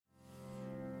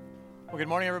Well, good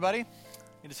morning, everybody.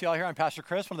 Good to see you all here. I'm Pastor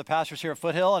Chris, one of the pastors here at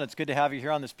Foothill, and it's good to have you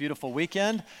here on this beautiful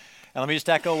weekend. And let me just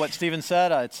echo what Stephen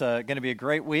said. It's going to be a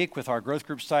great week with our growth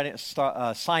group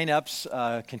sign-ups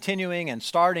continuing and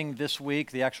starting this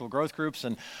week, the actual growth groups,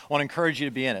 and I want to encourage you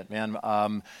to be in it,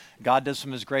 man. God does some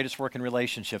of his greatest work in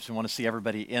relationships. We want to see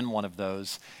everybody in one of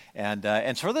those. And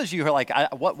so for those of you who are like,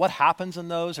 what happens in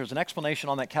those? There's an explanation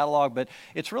on that catalog, but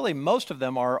it's really, most of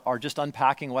them are just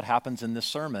unpacking what happens in this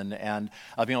sermon and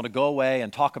being able to go away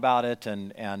and talk about it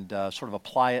and sort of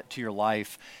apply it to your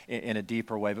life in a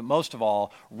deeper way. But most of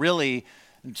all, really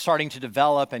starting to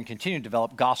develop and continue to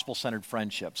develop gospel-centered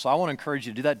friendships. So I want to encourage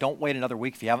you to do that. Don't wait another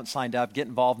week if you haven't signed up. Get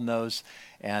involved in those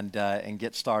and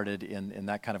get started in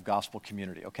that kind of gospel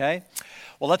community, okay?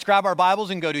 Well, let's grab our Bibles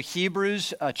and go to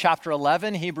Hebrews chapter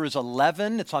 11. Hebrews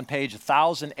 11, it's on page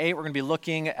 1008. We're going to be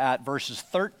looking at verses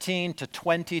 13 to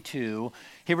 22.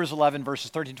 Hebrews 11,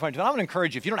 verses 13 to 22. And I'm going to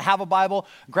encourage you, if you don't have a Bible,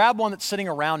 grab one that's sitting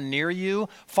around near you.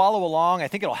 Follow along. I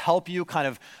think it'll help you kind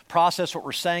of process what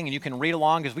we're saying, and you can read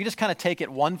along, because we just kind of take it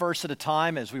one verse at a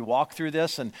time as we walk through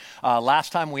this. And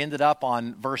last time we ended up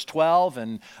on verse 12,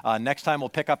 and next time we'll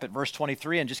pick up at verse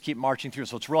 23 and just keep marching through.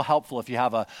 So it's real helpful if you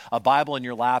have a Bible in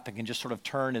your lap and can just sort of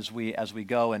turn as we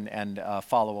go and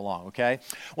follow along, okay?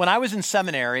 When I was in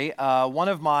seminary, one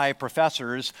of my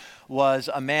professors was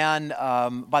a man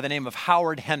by the name of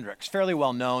Howard Hendricks, fairly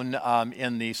well known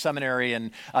in the seminary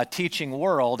and teaching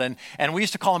world, and we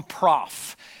used to call him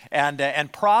Prof.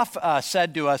 And Prof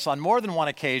said to us on more than one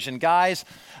occasion, guys,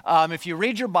 if you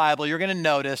read your Bible, you're going to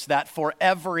notice that for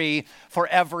every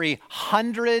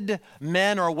 100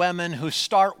 men or women who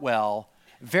start well,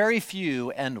 very few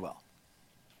end well.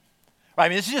 Right? I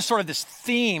mean, this is just sort of this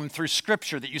theme through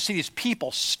Scripture that you see these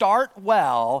people start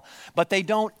well, but they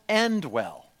don't end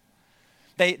well.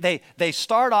 They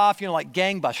start off, like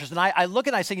gangbusters. And I look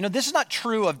and I say, this is not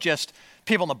true of just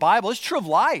people in the Bible. It's true of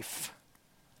life.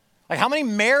 Like, how many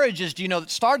marriages do you know that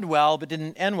started well but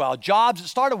didn't end well? Jobs that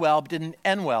started well but didn't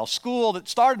end well? School that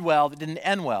started well but didn't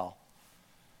end well?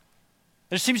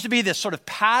 There seems to be this sort of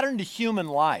pattern to human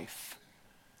life.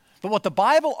 But what the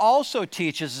Bible also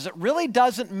teaches is it really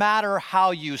doesn't matter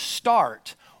how you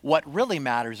start. What really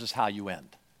matters is how you end.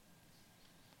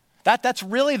 That's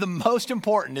really the most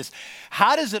important, is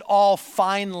how does it all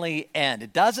finally end?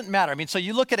 It doesn't matter. I mean, so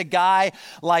you look at a guy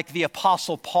like the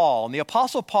Apostle Paul, and the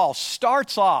Apostle Paul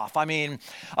starts off, a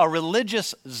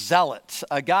religious zealot,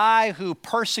 a guy who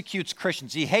persecutes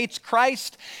Christians. He hates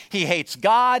Christ, he hates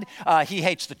God, he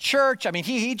hates the church. I mean,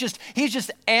 he's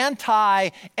just anti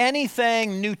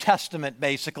anything New Testament,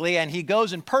 basically, and he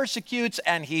goes and persecutes,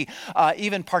 and he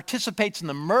even participates in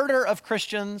the murder of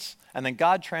Christians. And then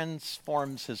God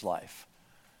transforms his life.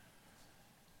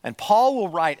 And Paul will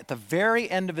write at the very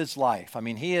end of his life,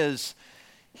 he is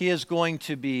going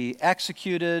to be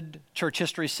executed. Church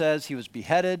history says he was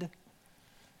beheaded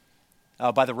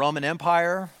by the Roman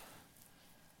Empire.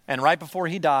 And right before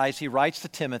he dies, he writes to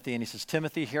Timothy, and he says,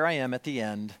 Timothy, here I am at the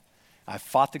end. I've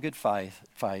fought the good fight.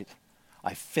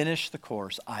 I finished the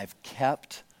course. I've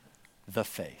kept the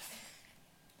faith.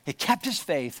 He kept his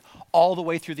faith all the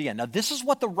way through the end. Now, this is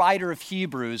what the writer of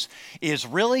Hebrews is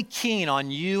really keen on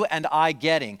you and I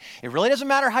getting. It really doesn't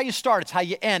matter how you start, it's how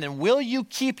you end. And will you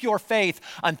keep your faith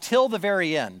until the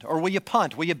very end? Or will you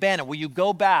punt? Will you abandon? Will you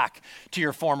go back to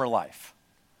your former life?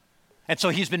 And so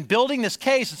he's been building this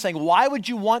case and saying, why would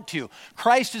you want to?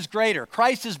 Christ is greater.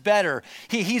 Christ is better.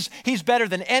 He's better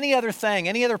than any other thing,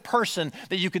 any other person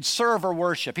that you could serve or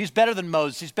worship. He's better than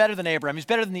Moses. He's better than Abraham. He's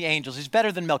better than the angels. He's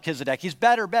better than Melchizedek. He's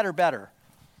better.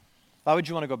 Why would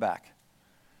you want to go back?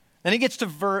 Then he gets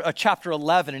to chapter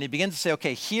 11, and he begins to say,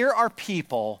 okay, here are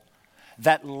people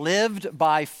that lived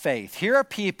by faith. Here are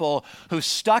people who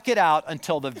stuck it out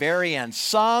until the very end.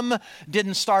 Some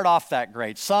didn't start off that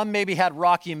great. Some maybe had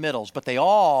rocky middles, but they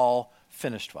all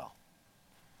finished well.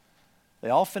 They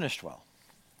all finished well.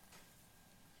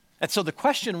 And so the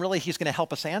question really he's going to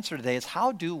help us answer today is,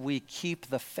 how do we keep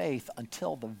the faith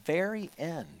until the very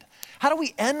end? How do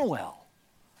we end well?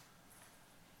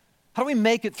 How do we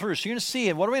make it through? So you're going to see,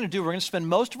 and what are we going to do? We're going to spend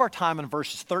most of our time on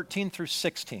verses 13 through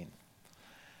 16.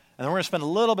 And then we're going to spend a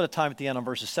little bit of time at the end on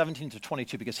verses 17 to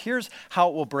 22, because here's how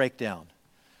it will break down.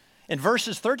 In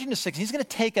verses 13 to 16, he's going to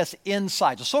take us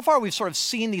inside. So far we've sort of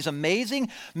seen these amazing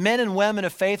men and women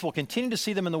of faith. We'll continue to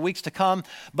see them in the weeks to come,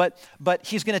 but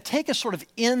he's going to take us sort of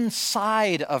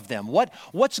inside of them.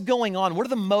 What's going on? What are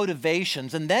the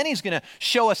motivations? And then he's going to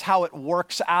show us how it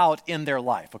works out in their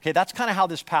life. Okay, that's kind of how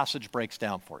this passage breaks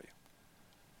down for you.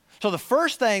 So the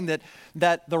first thing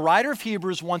that the writer of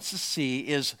Hebrews wants to see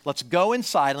is, let's go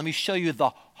inside. Let me show you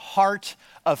the heart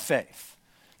of faith.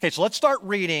 Okay, so let's start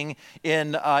reading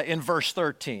in verse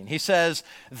 13. He says,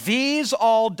 these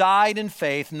all died in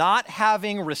faith, not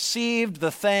having received the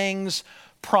things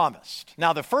promised.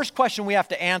 Now, the first question we have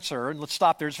to answer, and let's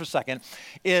stop there just for a second,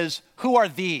 is who are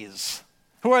these?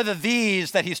 Who are the these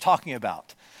that he's talking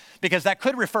about? Because that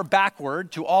could refer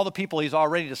backward to all the people he's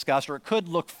already discussed, or it could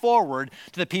look forward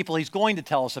to the people he's going to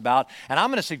tell us about. And I'm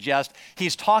going to suggest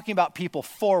he's talking about people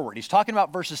forward. He's talking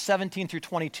about verses 17 through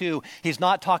 22. He's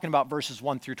not talking about verses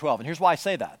 1 through 12. And here's why I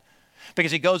say that.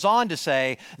 Because he goes on to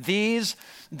say, these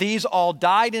all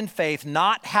died in faith,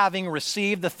 not having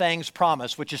received the things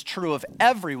promised, which is true of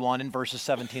everyone in verses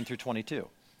 17 through 22.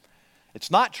 It's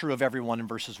not true of everyone in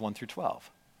verses 1 through 12.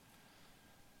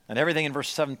 And everything in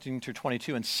verses 17 through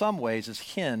 22 in some ways is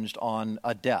hinged on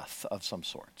a death of some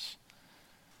sorts.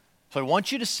 So I want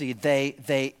you to see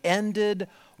they ended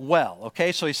well,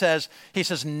 okay? So he says,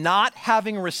 not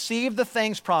having received the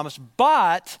things promised,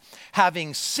 but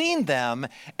having seen them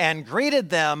and greeted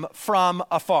them from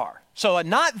afar. So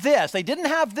not this, they didn't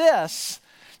have this.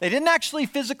 They didn't actually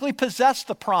physically possess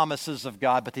the promises of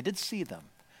God, but they did see them.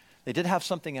 They did have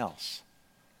something else.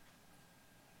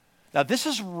 Now this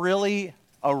is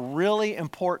a really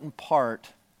important part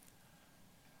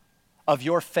of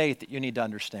your faith that you need to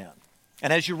understand.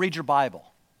 And as you read your Bible,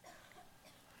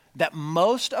 that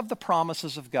most of the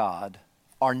promises of God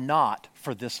are not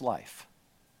for this life.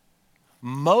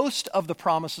 Most of the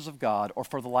promises of God are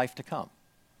for the life to come.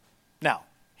 Now,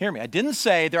 hear me, I didn't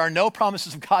say there are no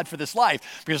promises of God for this life,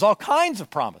 because there's all kinds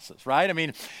of promises, right? I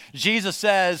mean, Jesus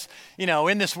says,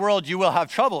 in this world you will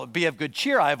have trouble. Be of good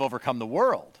cheer, I have overcome the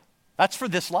world. That's for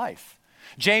this life.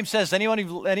 James says, any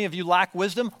of you lack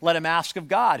wisdom, let him ask of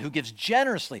God, who gives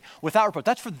generously without reproach.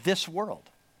 That's for this world.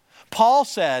 Paul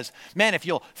says, man, if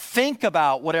you'll think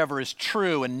about whatever is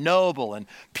true and noble and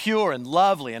pure and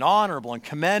lovely and honorable and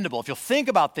commendable, if you'll think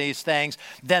about these things,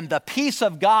 then the peace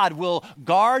of God will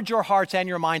guard your hearts and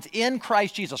your minds in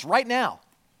Christ Jesus right now.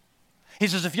 He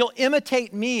says, if you'll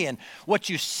imitate me and what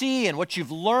you see and what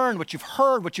you've learned, what you've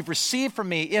heard, what you've received from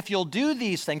me, if you'll do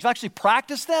these things, actually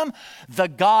practice them, the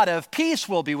God of peace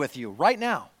will be with you right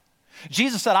now.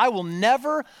 Jesus said, I will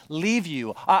never leave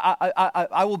you.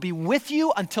 I will be with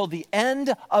you until the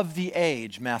end of the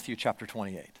age, Matthew chapter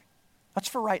 28. That's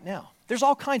for right now. There's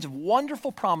all kinds of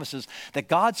wonderful promises that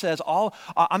God says, I'm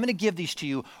going to give these to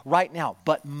you right now.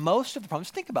 But most of the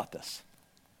promises, think about this.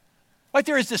 Like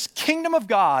there is this kingdom of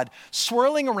God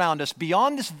swirling around us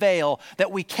beyond this veil that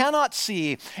we cannot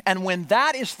see. And when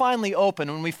that is finally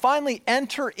open, when we finally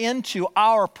enter into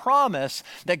our promise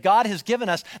that God has given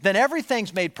us, then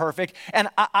everything's made perfect. And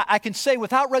I can say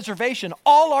without reservation,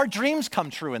 all our dreams come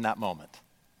true in that moment.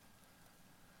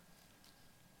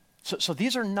 So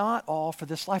these are not all for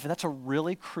this life. And that's a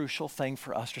really crucial thing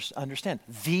for us to understand.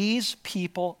 These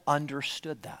people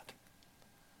understood that.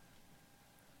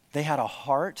 They had a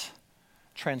heart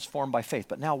transformed by faith.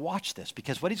 But now watch this,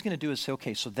 because what he's going to do is say,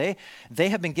 okay, so they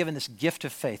have been given this gift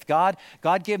of faith. God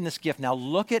gave them this gift. Now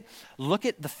look at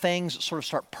the things sort of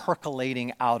start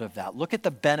percolating out of that. Look at the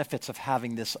benefits of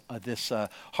having this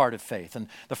heart of faith. And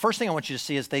the first thing I want you to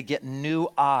see is they get new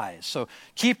eyes. So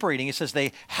keep reading. He says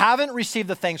they haven't received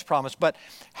the things promised, but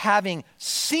having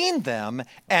seen them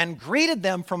and greeted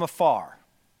them from afar.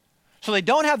 So they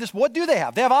don't have this. What do they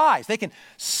have? They have eyes. They can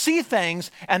see things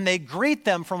and they greet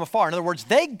them from afar. In other words,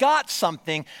 they got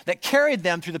something that carried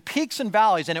them through the peaks and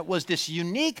valleys, and it was this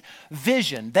unique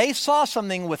vision. They saw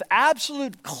something with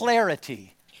absolute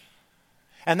clarity.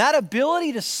 And that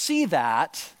ability to see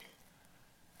that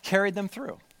carried them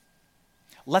through.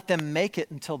 Let them make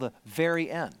it until the very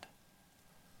end.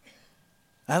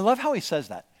 And I love how he says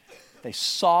that. They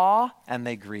saw and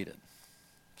they greeted.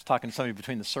 I was talking to somebody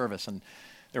between the service, and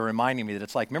they were reminding me that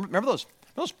it's like, remember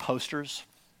those posters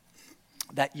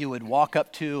that you would walk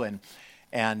up to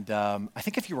and I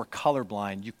think if you were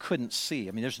colorblind, you couldn't see.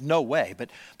 I mean, there's no way, but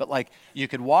like you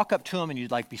could walk up to them and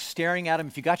you'd like be staring at them.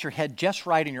 If you got your head just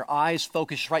right and your eyes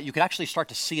focused right, you could actually start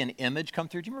to see an image come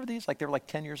through. Do you remember these? Like they were like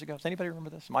 10 years ago. Does anybody remember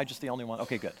this? Am I just the only one?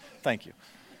 Okay, good. Thank you.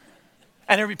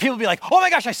 And there'd be people be like, oh my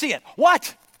gosh, I see it.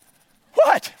 What?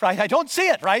 Right? I don't see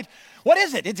it, right? What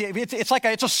is it? It's like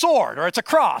it's a sword, or it's a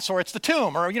cross, or it's the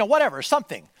tomb, or whatever,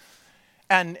 something.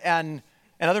 And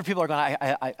other people are going,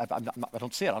 I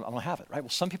don't see it. I don't have it, right? Well,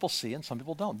 some people see and some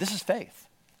people don't. This is faith.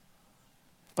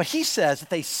 But he says that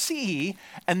they see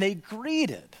and they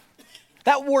greeted.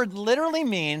 That word literally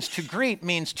means to greet,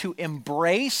 means to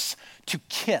embrace, to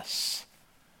kiss.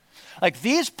 Like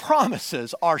these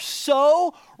promises are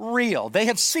so real. They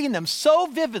have seen them so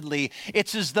vividly.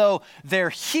 It's as though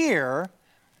they're here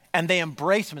and they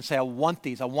embrace them and say, I want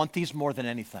these more than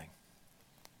anything.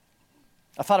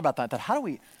 I thought about that. I thought,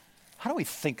 how do we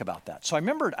think about that? So I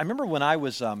remember when I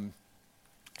was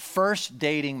first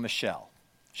dating Michelle.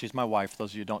 She's my wife,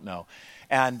 those of you who don't know.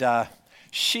 And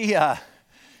she and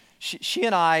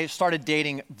I started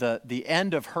dating the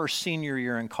end of her senior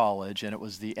year in college, and it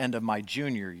was the end of my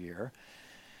junior year.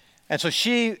 And so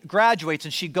she graduates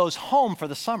and she goes home for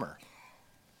the summer.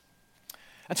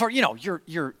 And so,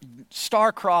 you're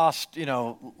star-crossed,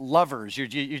 lovers.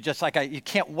 You're just like, you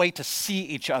can't wait to see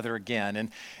each other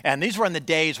again. And these were in the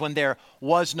days when there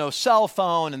was no cell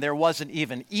phone and there wasn't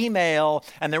even email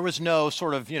and there was no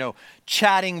sort of,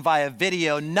 chatting via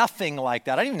video, nothing like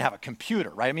that. I didn't even have a computer,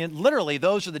 right? I mean, literally,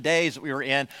 those are the days that we were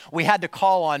in. We had to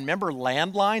call on, remember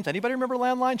landlines? Anybody remember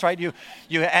landlines, right?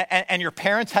 And your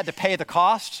parents had to pay the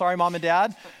cost. Sorry, Mom and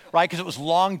Dad. Right, because it was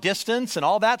long distance and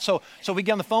all that. So we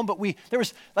get on the phone, but there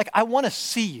was I want to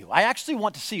see you. I actually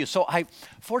want to see you. So I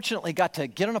fortunately got to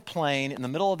get on a plane in the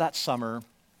middle of that summer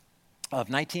of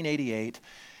 1988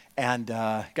 and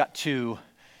got to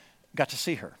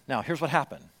see her. Now, here's what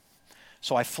happened.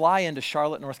 So I fly into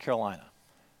Charlotte, North Carolina.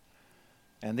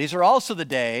 And these are also the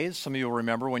days, some of you will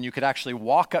remember, when you could actually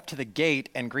walk up to the gate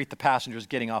and greet the passengers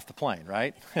getting off the plane,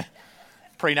 right?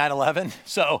 Pre 9/11.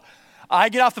 So I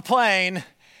get off the plane,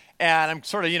 and I'm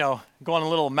sort of, going a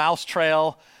little mouse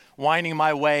trail, winding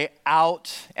my way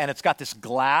out, and it's got this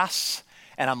glass,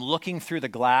 and I'm looking through the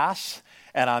glass,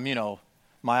 and I'm,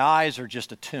 my eyes are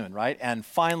just attuned, right? And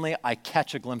finally, I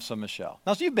catch a glimpse of Michelle.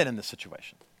 Now, so you've been in this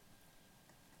situation.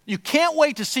 You can't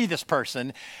wait to see this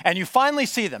person, and you finally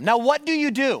see them. Now, what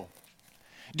do?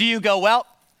 Do you go, well,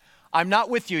 I'm not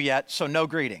with you yet, so no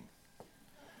greeting.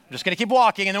 I'm just going to keep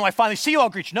walking, and then when I finally see you, I'll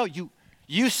greet you. No,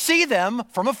 you see them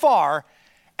from afar,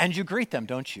 and you greet them,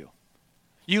 don't you?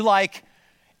 You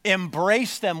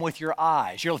embrace them with your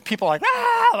eyes. People are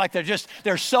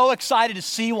they're so excited to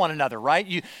see one another,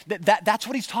 right? That's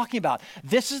what he's talking about.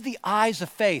 This is the eyes of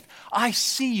faith. I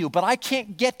see you, but I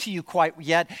can't get to you quite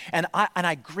yet. And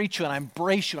I greet you and I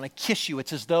embrace you and I kiss you.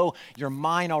 It's as though you're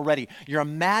mine already. Your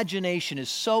imagination is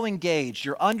so engaged.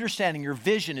 Your understanding, your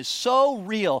vision is so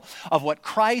real of what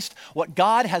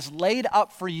God has laid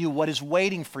up for you, what is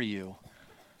waiting for you,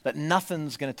 that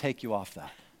nothing's going to take you off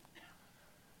that.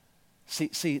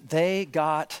 See, they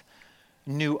got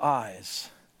new eyes.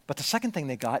 But the second thing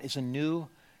they got is a new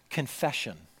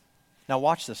confession. Now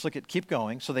watch this. Keep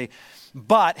going.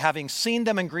 But having seen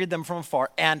them and greeted them from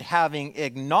afar, and having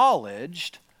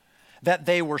acknowledged that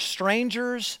they were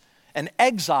strangers and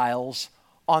exiles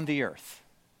on the earth.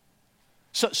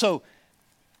 So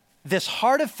this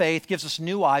heart of faith gives us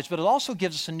new eyes, but it also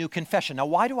gives us a new confession. Now,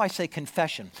 why do I say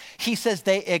confession? He says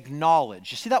they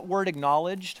acknowledge. You see that word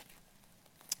acknowledged?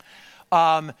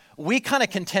 We kind of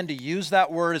can tend to use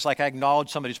that word as I acknowledge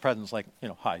somebody's presence,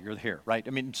 hi, you're here, right? I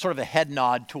mean, sort of a head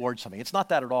nod towards something. It's not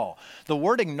that at all. The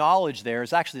word acknowledge there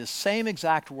is actually the same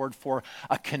exact word for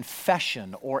a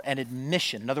confession or an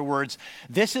admission. In other words,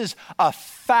 this is a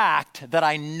fact that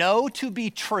I know to be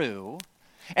true,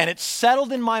 and it's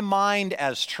settled in my mind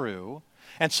as true,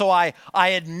 and so I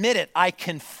admit it, I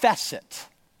confess it.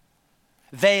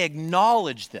 They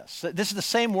acknowledge this. This is the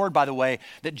same word, by the way,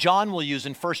 that John will use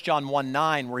in 1 John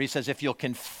 1:9, where he says, if you'll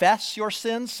confess your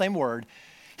sins, same word,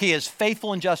 he is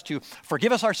faithful and just to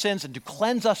forgive us our sins and to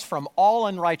cleanse us from all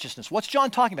unrighteousness. What's John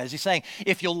talking about? Is he saying,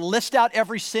 if you'll list out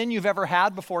every sin you've ever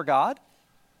had before God?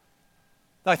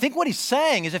 Now, I think what he's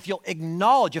saying is if you'll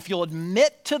acknowledge, if you'll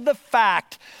admit to the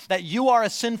fact that you are a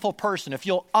sinful person, if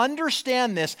you'll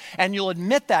understand this and you'll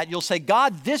admit that, you'll say,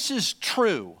 God, this is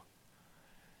true.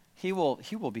 He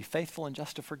will be faithful and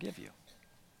just to forgive you.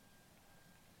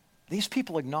 These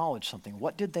people acknowledge something.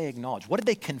 What did they acknowledge? What did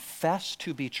they confess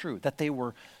to be true? That they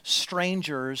were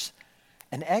strangers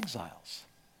and exiles.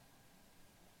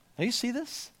 Now, you see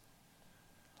this?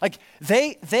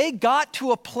 They got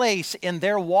to a place in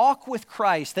their walk with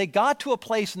Christ, they got to a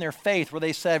place in their faith where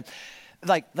they said,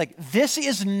 this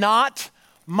is not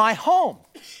my home.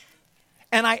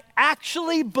 And I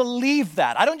actually believe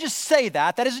that. I don't just say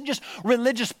that. That isn't just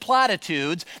religious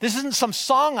platitudes. This isn't some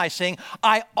song I sing.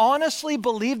 I honestly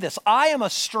believe this. I am a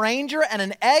stranger and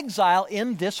an exile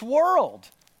in this world.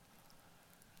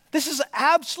 This is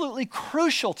absolutely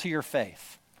crucial to your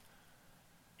faith.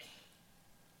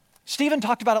 Stephen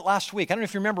talked about it last week. I don't know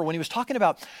if you remember when he was talking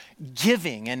about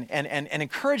giving and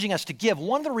encouraging us to give.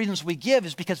 One of the reasons we give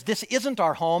is because this isn't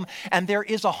our home and there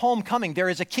is a home coming. There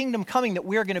is a kingdom coming that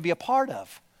we're going to be a part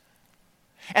of.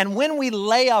 And when we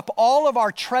lay up all of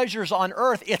our treasures on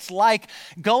earth, it's like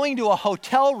going to a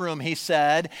hotel room, he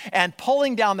said, and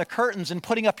pulling down the curtains and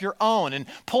putting up your own, and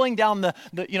pulling down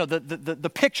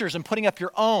the pictures and putting up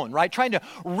your own, right? Trying to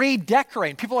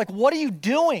redecorate. People are like, what are you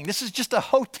doing? This is just a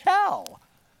hotel.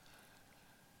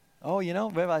 oh,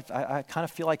 I kind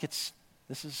of feel like this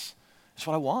is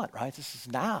what I want, right? This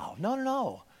is now.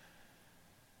 No.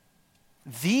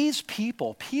 These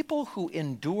people who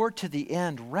endure to the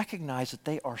end, recognize that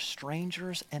they are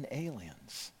strangers and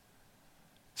aliens.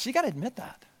 So you got to admit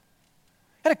that.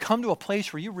 You got to come to a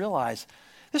place where you realize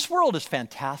this world is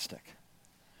fantastic.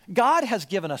 God has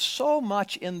given us so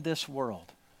much in this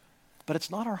world, but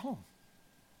it's not our home.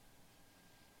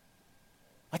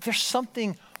 Like there's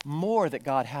something more that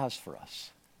God has for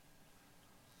us.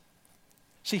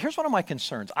 See, here's one of my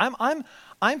concerns.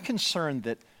 I'm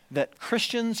concerned that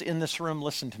Christians in this room,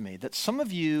 listen to me, that some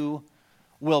of you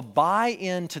will buy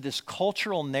into this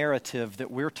cultural narrative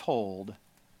that we're told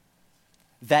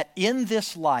that in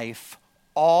this life,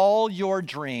 all your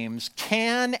dreams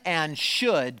can and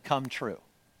should come true.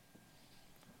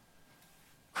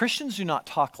 Christians do not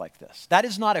talk like this. That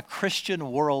is not a Christian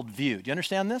worldview. Do you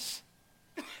understand this?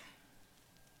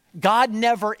 God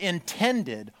never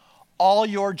intended all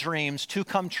your dreams to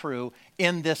come true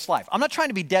in this life. I'm not trying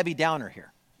to be Debbie Downer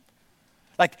here.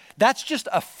 Like, that's just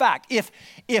a fact.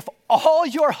 If all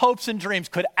your hopes and dreams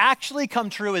could actually come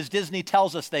true as Disney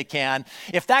tells us they can,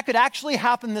 if that could actually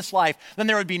happen in this life, then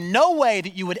there would be no way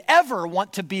that you would ever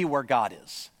want to be where God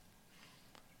is.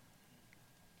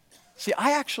 See,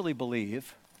 I actually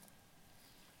believe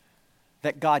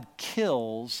that God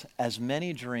kills as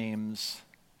many dreams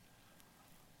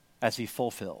as he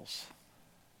fulfills.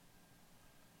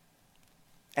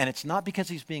 And it's not because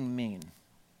he's being mean.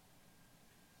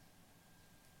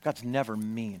 God's never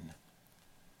mean. In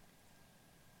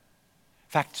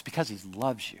fact, it's because he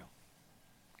loves you.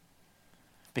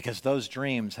 Because those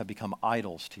dreams have become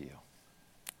idols to you.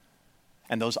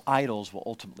 And those idols will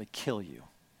ultimately kill you.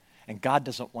 And God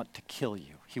doesn't want to kill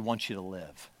you. He wants you to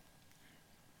live.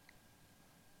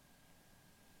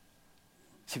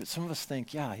 See, but some of us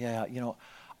think,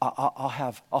 I'll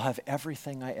have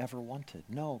everything I ever wanted.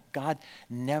 No, God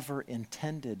never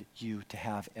intended you to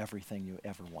have everything you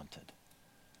ever wanted.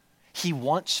 He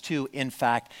wants to, in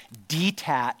fact,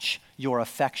 detach your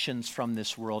affections from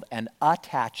this world and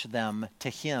attach them to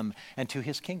him and to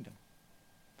his kingdom.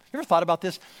 You ever thought about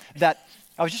this? That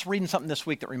I was just reading something this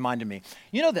week that reminded me.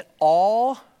 You know that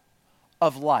all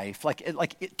of life,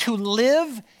 to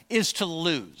live is to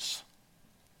lose.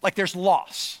 Like there's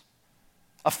loss.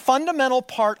 A fundamental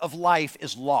part of life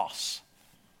is loss.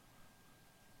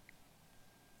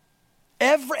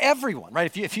 Everyone,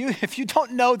 right? If you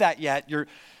don't know that yet, you're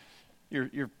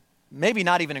maybe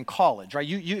not even in college, right?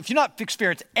 If you've not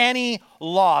experienced any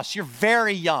loss, you're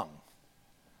very young.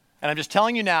 And I'm just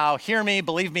telling you now, hear me,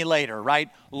 believe me later, right?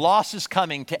 Loss is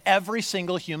coming to every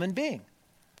single human being.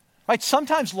 Right?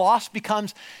 Sometimes loss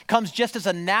comes just as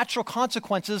a natural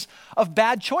consequences of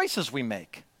bad choices we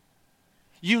make.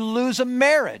 You lose a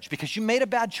marriage because you made a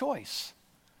bad choice.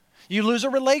 You lose a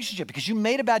relationship because you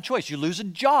made a bad choice. You lose a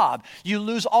job. You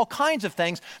lose all kinds of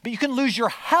things, but you can lose your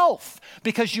health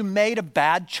because you made a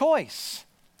bad choice.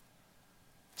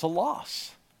 It's a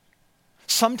loss.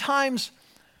 Sometimes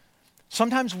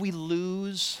we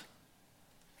lose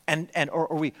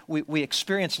or we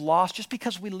experience loss just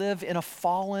because we live in a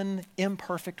fallen,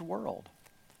 imperfect world.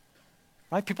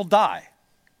 Right? People die.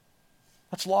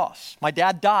 That's loss. My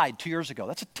dad died 2 years ago.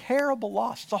 That's a terrible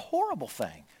loss. It's a horrible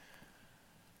thing.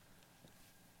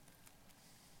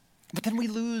 But then we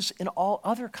lose in all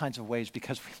other kinds of ways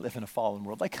because we live in a fallen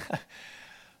world.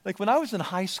 Like when I was in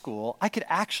high school, I could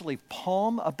actually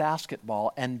palm a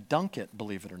basketball and dunk it,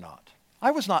 believe it or not.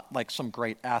 I was not like some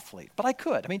great athlete, but I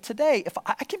could. I mean, today, if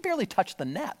I can barely touch the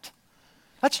net.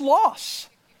 That's loss,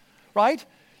 right?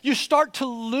 You start to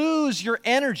lose your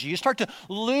energy. You start to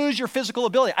lose your physical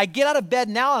ability. I get out of bed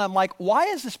now and I'm like, why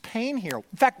is this pain here?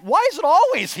 In fact, why is it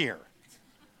always here?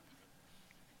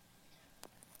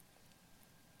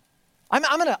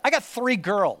 I got 3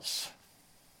 girls.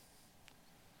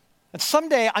 And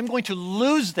someday I'm going to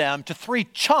lose them to 3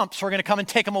 chumps who are going to come and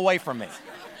take them away from me.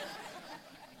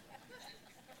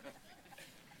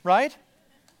 Right?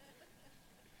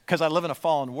 Because I live in a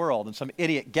fallen world and some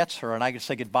idiot gets her and I get to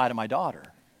say goodbye to my daughter.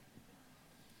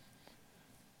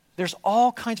 There's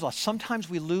all kinds of loss. Sometimes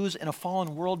we lose in a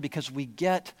fallen world because we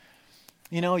get,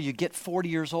 you get 40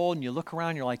 years old and you look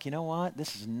around and you're like, you know what?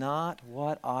 This is not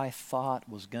what I thought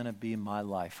was going to be my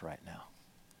life right now.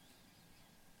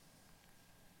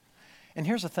 And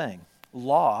here's the thing.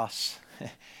 Loss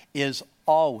is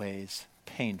always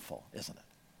painful, isn't it?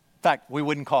 In fact, we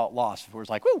wouldn't call it loss if it was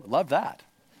like, woo, love that.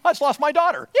 I just lost my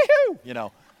daughter.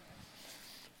 Yee-hoo!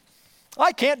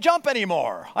 I can't jump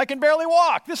anymore. I can barely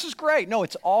walk. This is great. No,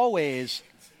 it's always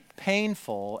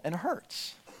painful and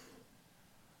hurts.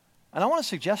 And I want to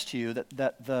suggest to you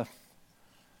that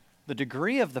the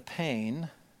degree of the pain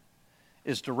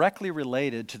is directly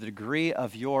related to the degree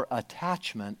of your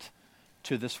attachment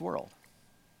to this world.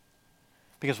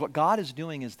 Because what God is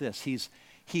doing is this. He's,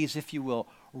 if you will,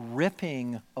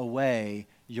 ripping away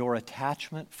your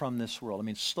attachment from this world. I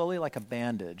mean, slowly like a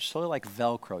bandage, slowly like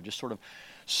Velcro, just sort of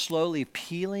slowly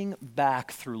peeling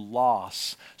back through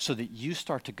loss so that you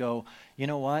start to go, you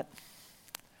know what?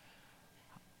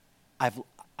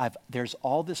 There's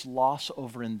all this loss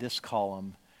over in this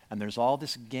column, and there's all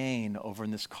this gain over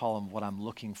in this column, what I'm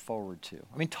looking forward to.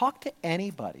 I mean, talk to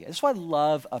anybody. That's what I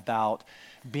love about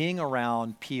being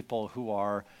around people who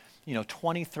are,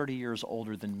 20, 30 years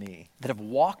older than me, that have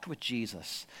walked with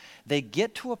Jesus. They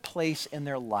get to a place in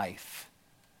their life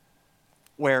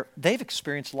where they've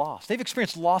experienced loss. They've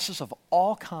experienced losses of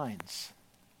all kinds.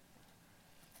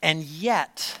 And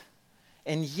yet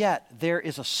there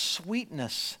is a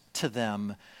sweetness to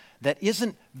them that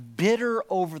isn't bitter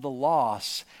over the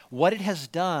loss. What it has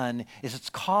done is it's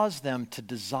caused them to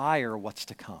desire what's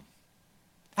to come.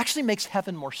 Actually makes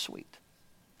heaven more sweet.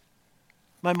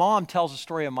 My mom tells a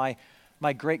story of my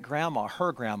great-grandma,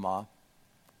 her grandma,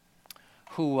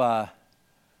 who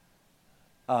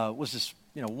was this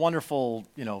wonderful,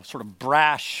 sort of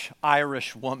brash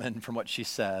Irish woman from what she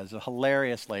says, a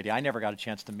hilarious lady. I never got a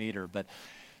chance to meet her, but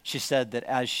she said that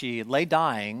as she lay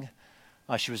dying,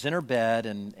 she was in her bed,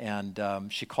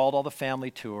 and she called all the family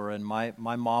to her, and my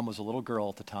mom was a little girl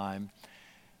at the time,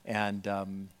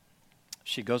 and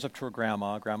she goes up to her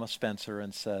Grandma Spencer,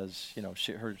 and says,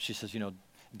 she says,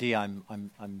 Dee,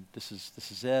 this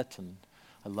is it, and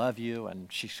I love you, and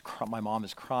my mom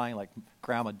is crying like,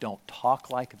 Grandma, don't talk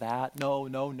like that.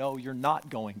 No, you're not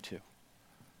going to.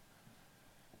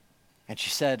 And she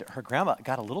said her grandma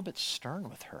got a little bit stern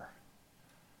with her.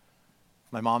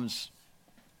 My mom's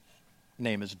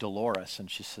name is Dolores,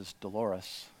 and she says,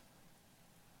 Dolores,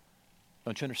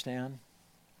 don't you understand?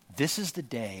 This is the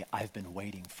day I've been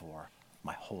waiting for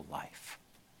my whole life.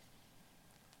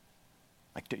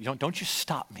 Like, don't you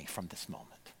stop me from this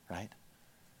moment, right?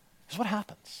 This is what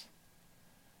happens.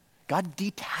 God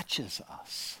detaches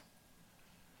us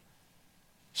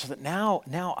so that now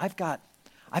I've got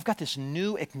this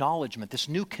new acknowledgement, this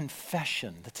new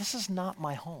confession that this is not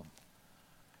my home.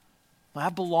 I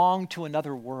belong to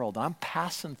another world. I'm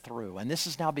passing through, and this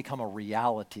has now become a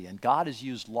reality. And God has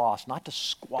used loss not to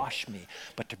squash me,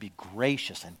 but to be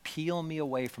gracious and peel me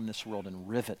away from this world and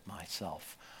rivet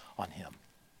myself on him.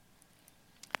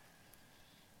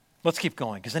 Let's keep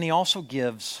going, because then he also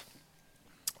gives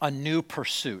a new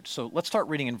pursuit. So let's start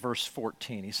reading in verse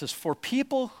 14. He says, for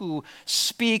people who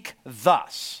speak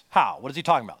thus. How? What is he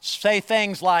talking about? Say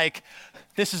things like,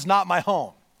 this is not my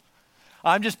home.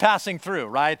 I'm just passing through,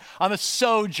 right? I'm a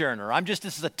sojourner. this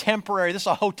is a temporary, this is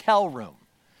a hotel room.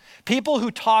 People who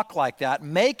talk like that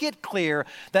make it clear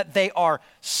that they are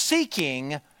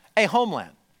seeking a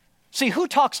homeland. See, who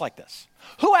talks like this?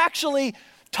 Who actually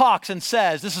talks and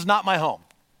says, this is not my home?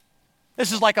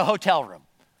 This is like a hotel room.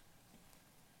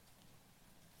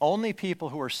 Only people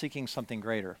who are seeking something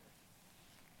greater.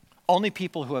 Only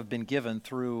people who have been given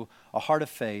through a heart of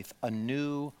faith a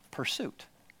new pursuit.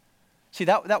 See,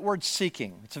 that word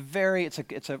seeking, it's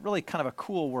a really kind of a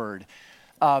cool word.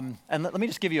 And let me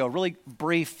just give you a really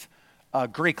brief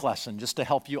Greek lesson just to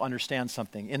help you understand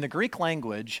something. In the Greek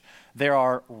language, there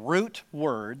are root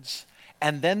words,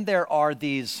 and then there are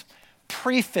these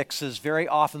prefixes very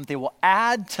often that they will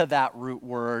add to that root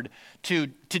word to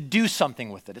do something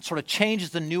with it. It sort of changes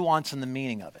the nuance and the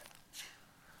meaning of it.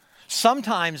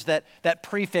 Sometimes that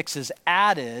prefix is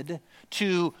added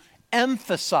to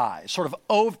emphasize, sort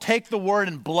of take the word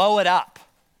and blow it up.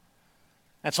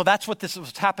 And so that's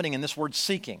what's happening in this word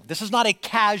seeking. This is not a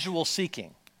casual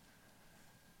seeking.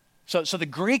 So the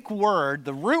Greek word,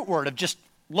 the root word of just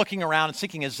looking around and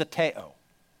seeking is zeteo.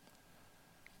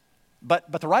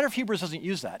 But the writer of Hebrews doesn't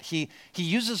use that. He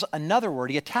uses another word.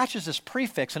 He attaches this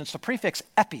prefix, and it's the prefix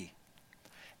epi.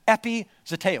 Epi,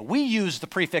 zeteo. We use the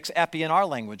prefix epi in our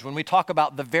language. When we talk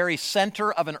about the very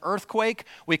center of an earthquake,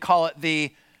 we call it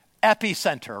the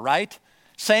epicenter, right?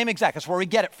 Same exact. That's where we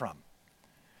get it from.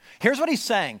 Here's what he's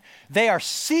saying. They are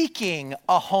seeking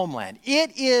a homeland.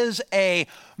 It is a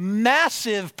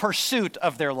massive pursuit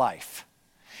of their life.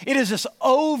 It is this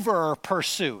over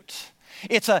pursuit.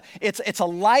 It's a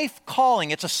life calling.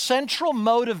 It's a central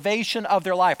motivation of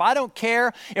their life. I don't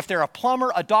care if they're a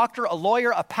plumber, a doctor, a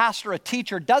lawyer, a pastor, a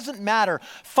teacher. Doesn't matter.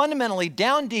 Fundamentally,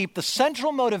 down deep, the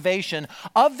central motivation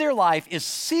of their life is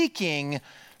seeking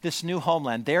this new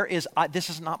homeland. This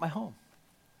is not my home.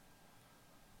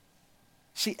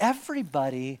 See,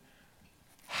 everybody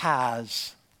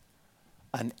has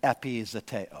an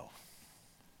epizeteo.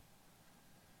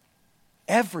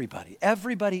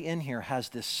 Everybody in here has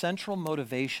this central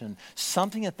motivation,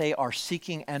 something that they are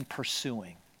seeking and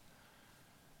pursuing.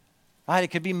 Right? It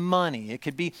could be money, it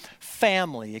could be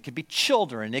family, it could be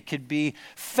children, it could be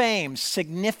fame,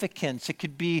 significance, it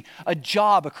could be a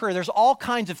job, a career. There's all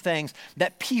kinds of things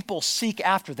that people seek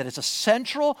after that is a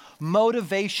central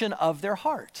motivation of their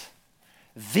heart.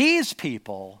 These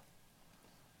people,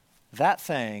 that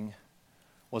thing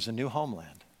was a new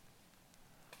homeland,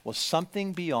 was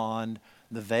something beyond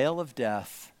the veil of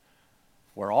death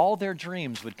where all their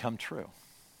dreams would come true.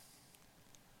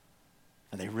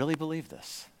 And they really believed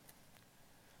this.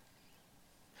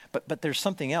 But there's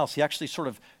something else. He actually sort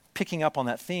of picking up on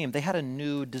that theme. They had a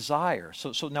new desire.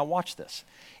 So now watch this.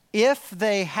 If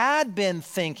they had been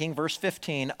thinking, verse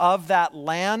 15, of that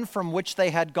land from which they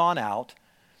had gone out,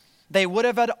 they would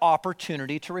have had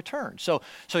opportunity to return. So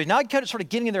he's now sort of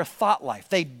getting in their thought life.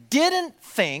 They didn't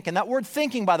think, and that word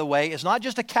thinking, by the way, is not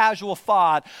just a casual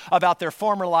thought about their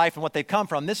former life and what they've come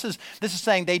from. This is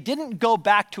saying they didn't go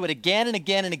back to it again and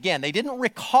again and again. They didn't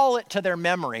recall it to their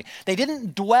memory. They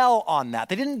didn't dwell on that.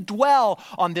 They didn't dwell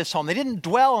on this home. They didn't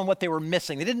dwell on what they were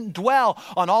missing. They didn't dwell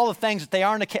on all the things that they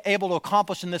aren't able to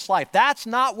accomplish in this life. That's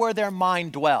not where their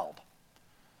mind dwelled.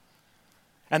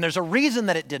 And there's a reason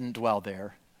that it didn't dwell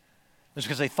there. It's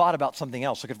because they thought about something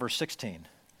else. Look at verse 16.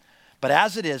 But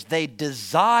as it is, they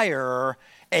desire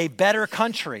a better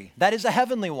country. That is a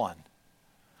heavenly one.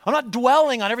 I'm not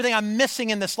dwelling on everything I'm missing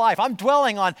in this life. I'm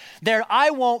dwelling on there.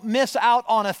 I won't miss out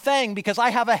on a thing because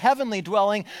I have a heavenly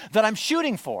dwelling that I'm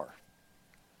shooting for.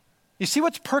 You see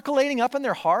what's percolating up in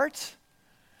their hearts?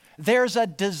 There's a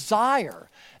desire.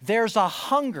 There's a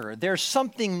hunger. There's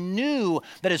something new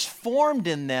that is formed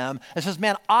in them that says,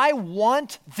 man, I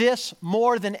want this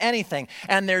more than anything.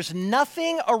 And there's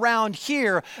nothing around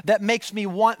here that makes me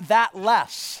want that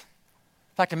less.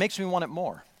 In fact, it makes me want it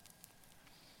more.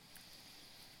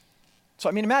 So,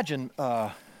 I mean, imagine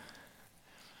I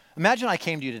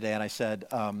came to you today and I said,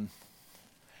 I'm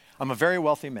a very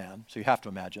wealthy man, so you have to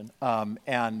imagine.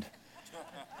 And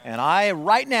I,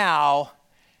 right now,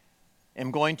 am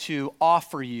going to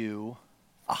offer you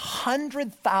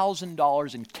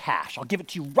 $100,000 in cash. I'll give it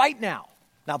to you right now.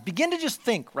 Now begin to just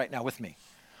think right now with me.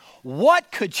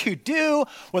 What could you do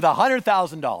with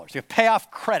 $100,000? You could pay off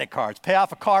credit cards, pay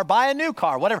off a car, buy a new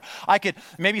car, whatever.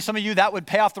 Maybe some of you, that would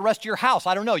pay off the rest of your house.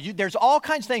 I don't know. There's all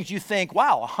kinds of things you think,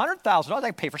 wow, $100,000, I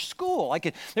could pay for school.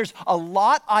 There's a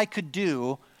lot I could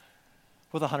do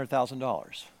with $100,000.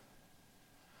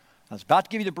 I was about to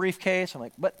give you the briefcase. I'm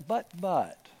like,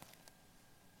 but.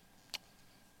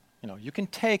 You can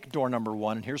take door number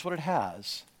one, and here's what it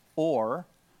has. Or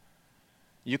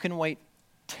you can wait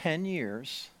 10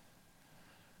 years,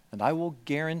 and I will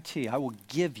guarantee, I will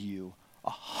give you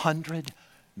 $100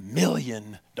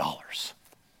 million. Now,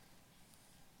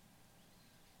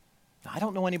 I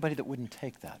don't know anybody that wouldn't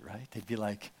take that, right? They'd be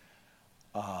like,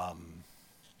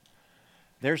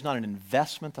 there's not an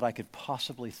investment that I could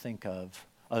possibly think of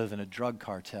other than a drug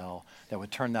cartel that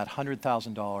would turn that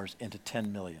 $100,000 into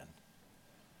 $10 million.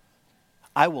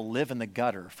 I will live in the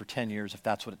gutter for 10 years if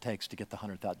that's what it takes to get the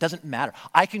 $100,000. Doesn't matter.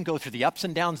 I can go through the ups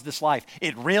and downs of this life.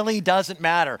 It really doesn't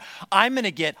matter. I'm going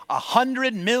to get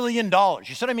 $100 million. You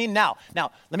see what I mean? Now,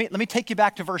 let me take you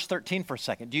back to verse 13 for a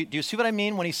second. Do you see what I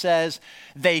mean when he says,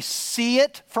 they see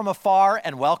it from afar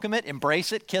and welcome it,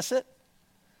 embrace it, kiss it?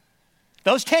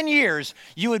 Those 10 years,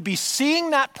 you would be seeing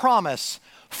that promise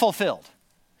fulfilled.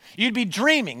 You'd be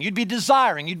dreaming, you'd be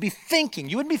desiring, you'd be thinking.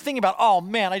 You wouldn't be thinking about, oh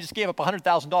man, I just gave up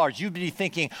 $100,000. You'd be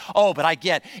thinking, oh, but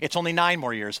it's only 9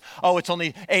 more years. Oh, it's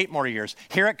only 8 more years.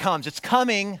 Here it comes, it's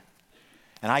coming,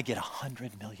 and I get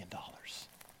 $100 million.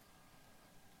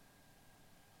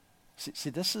 See,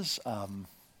 this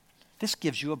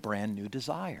gives you a brand new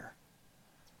desire.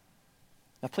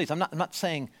 Now please, I'm not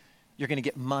saying you're going to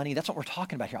get money. That's what we're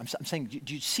talking about here. I'm saying,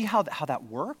 do you see how that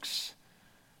works?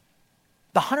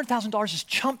 The $100,000 is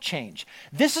chump change.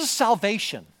 This is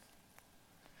salvation.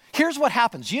 Here's what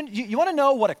happens. You want to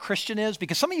know what a Christian is?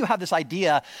 Because some of you have this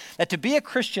idea that to be a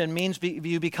Christian means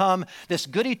you become this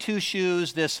goody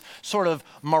two-shoes, this sort of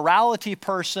morality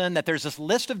person, that there's this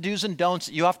list of do's and don'ts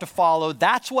that you have to follow.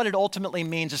 That's what it ultimately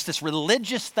means. It's this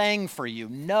religious thing for you.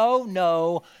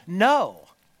 No.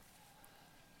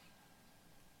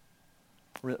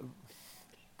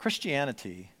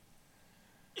 Christianity,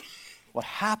 what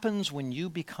happens when you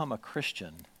become a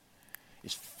Christian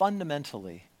is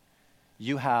fundamentally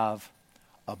you have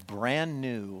a brand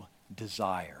new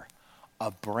desire,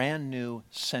 a brand new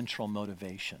central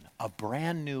motivation, a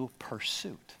brand new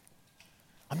pursuit.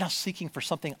 I'm now seeking for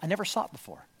something I never sought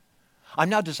before. I'm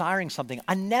now desiring something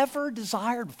I never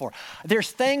desired before.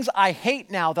 There's things I hate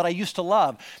now that I used to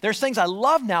love. There's things I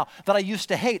love now that I used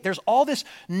to hate. There's all this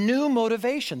new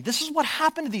motivation. This is what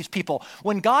happened to these people.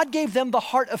 When God gave them the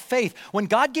heart of faith, when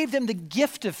God gave them the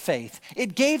gift of faith,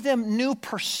 it gave them new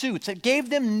pursuits. It gave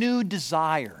them new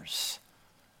desires.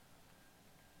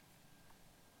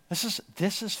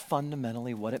 This is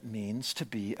fundamentally what it means to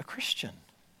be a Christian.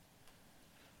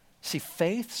 See,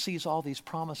 faith sees all these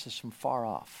promises from far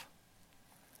off.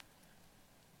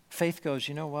 Faith goes,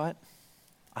 you know what?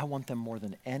 I want them more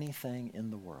than anything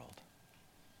in the world.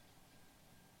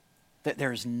 That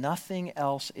there is nothing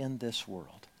else in this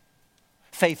world.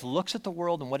 Faith looks at the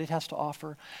world and what it has to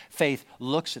offer. Faith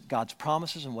looks at God's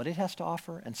promises and what it has to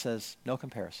offer and says, no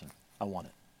comparison. I want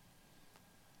it.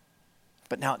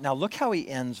 But now look how he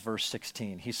ends verse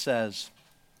 16. He says,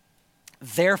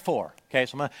 therefore, okay,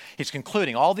 so he's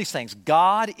concluding all these things.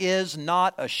 God is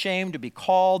not ashamed to be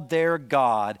called their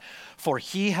God, for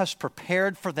he has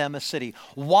prepared for them a city.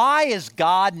 Why is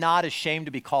God not ashamed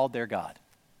to be called their God?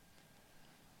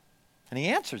 And he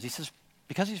answers, he says,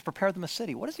 because he's prepared them a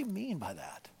city. What does he mean by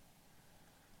that?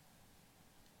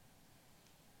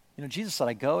 You know, Jesus said,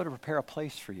 I go to prepare a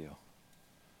place for you,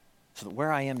 so that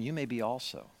where I am, you may be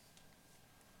also.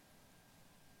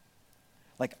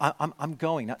 Like, I'm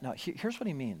going. Now, here's what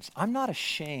he means. I'm not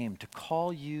ashamed to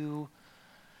call you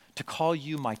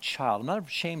my child. I'm not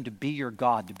ashamed to be your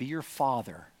God, to be your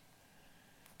father.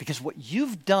 Because what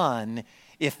you've done,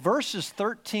 if verses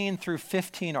 13 through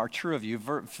 15 are true of you,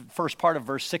 first part of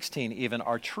verse 16 even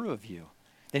are true of you,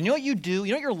 then you know what you do?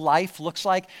 You know what your life looks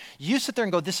like? You sit there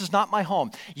and go, this is not my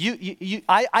home.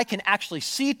 I can actually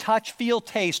see, touch, feel,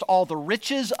 taste all the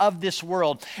riches of this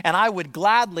world, and I would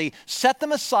gladly set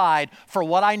them aside for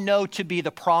what I know to be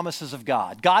the promises of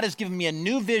God. God has given me a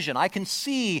new vision. I can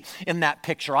see in that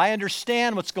picture. I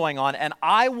understand what's going on, and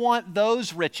I want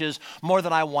those riches more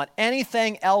than I want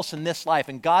anything else in this life.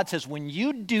 And God says, when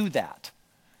you do that,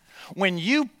 when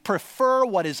you prefer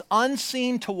what is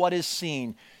unseen to what is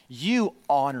seen, you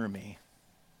honor me.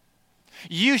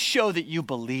 You show that you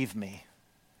believe me.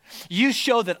 You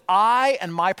show that I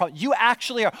and my promise, you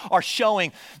actually are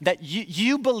showing that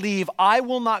you believe I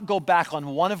will not go back on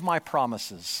one of my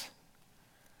promises.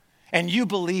 And you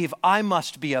believe I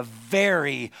must be a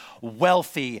very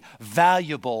wealthy,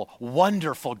 valuable,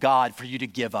 wonderful God for you to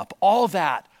give up all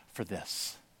that for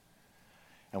this.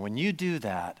 And when you do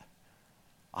that,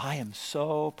 I am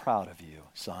so proud of you,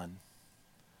 son.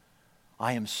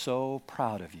 I am so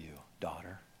proud of you,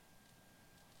 daughter.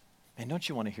 Man, don't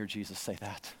you want to hear Jesus say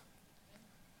that?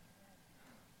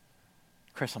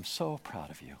 Chris, I'm so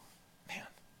proud of you. Man,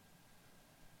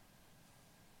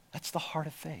 that's the heart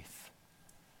of faith.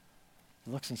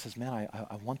 He looks and says, man,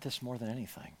 I want this more than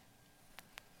anything.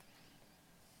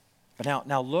 But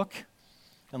now look,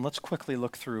 and let's quickly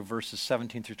look through verses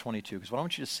 17 through 22, because what I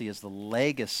want you to see is the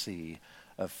legacy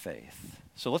of faith.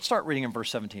 So let's start reading in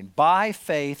verse 17. By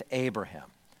faith, Abraham,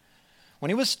 when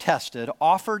he was tested,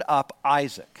 offered up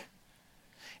Isaac.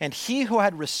 And he who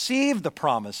had received the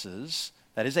promises,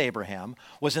 that is Abraham,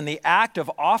 was in the act of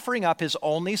offering up his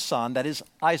only son, that is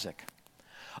Isaac,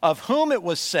 of whom it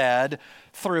was said,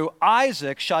 through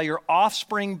Isaac shall your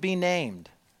offspring be named.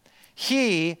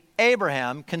 He,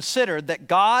 Abraham, considered that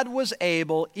God was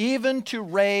able even to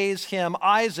raise him,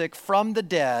 Isaac, from the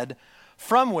dead,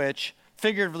 from which,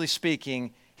 figuratively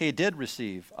speaking, he did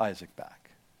receive Isaac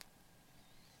back.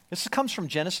 This comes from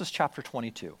Genesis chapter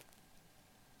 22.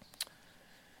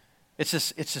 It's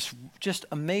this just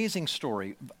amazing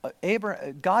story.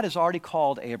 God has already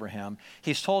called Abraham.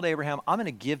 He's told Abraham, I'm going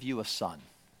to give you a son.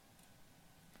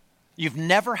 You've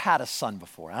never had a son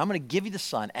before. I'm going to give you the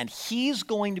son, and he's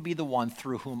going to be the one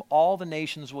through whom all the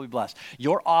nations will be blessed.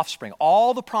 Your offspring,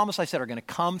 all the promise I said are going to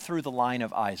come through the line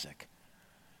of Isaac.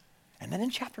 And then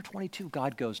in chapter 22,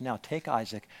 God goes, now take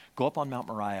Isaac, go up on Mount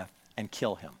Moriah, and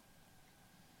kill him.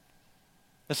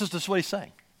 This is what he's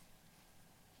saying.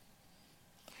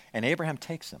 And Abraham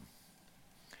takes him,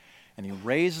 and he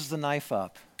raises the knife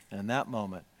up, and in that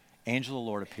moment, angel of the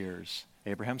Lord appears.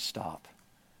 Abraham, stop,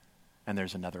 and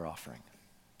there's another offering.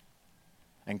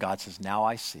 And God says, now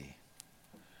I see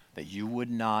that you would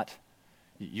not,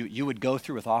 you would go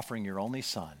through with offering your only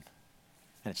son,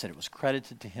 and it said it was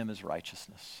credited to him as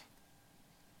righteousness.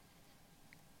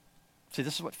 See,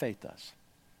 this is what faith does.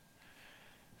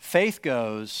 Faith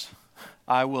goes,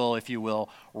 I will, if you will,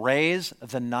 raise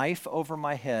the knife over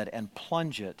my head and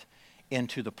plunge it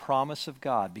into the promise of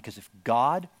God. Because if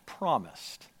God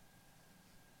promised,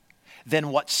 then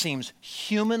what seems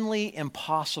humanly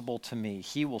impossible to me,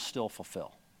 he will still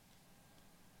fulfill.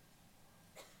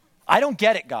 I don't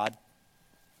get it, God.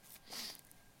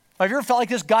 Have you ever felt like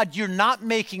this? God, you're not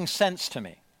making sense to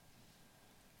me.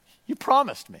 You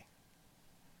promised me.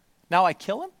 Now I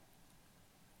kill him?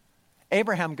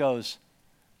 Abraham goes,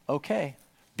 okay,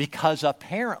 because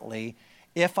apparently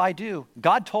if I do,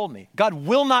 God told me, God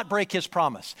will not break his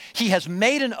promise. He has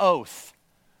made an oath.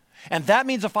 And that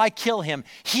means if I kill him,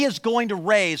 he is going to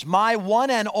raise my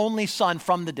one and only son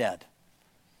from the dead.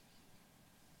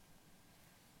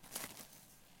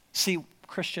 See,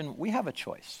 Christian, we have a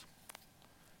choice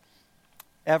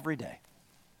every day.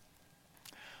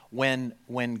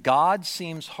 When God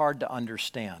seems hard to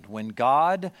understand, when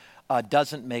God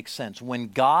doesn't make sense, when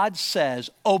God says,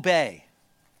 obey,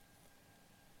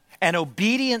 and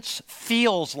obedience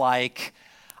feels like,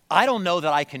 I don't know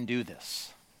that I can do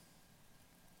this.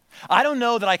 I don't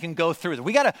know that I can go through this.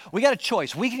 We got a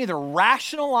choice. We can either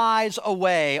rationalize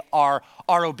away our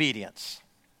obedience,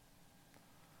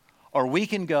 or we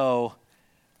can go,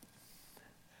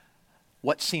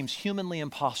 what seems humanly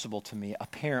impossible to me,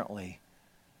 apparently,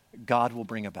 God will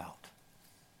bring about.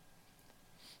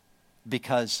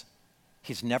 Because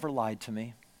he's never lied to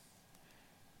me.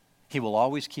 He will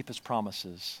always keep his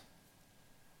promises.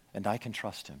 And I can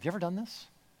trust him. Have you ever done this?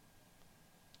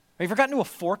 Have you ever gotten to a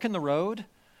fork in the road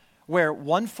where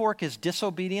one fork is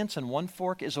disobedience and one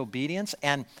fork is obedience?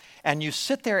 And you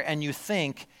sit there and you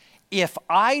think, if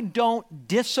I don't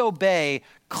disobey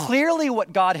clearly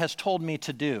what God has told me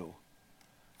to do,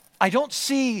 I don't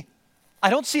see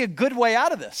a good way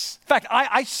out of this. In fact,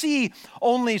 I see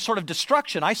only sort of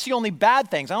destruction. I see only bad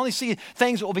things. I only see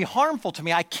things that will be harmful to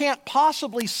me. I can't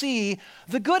possibly see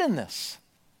the good in this.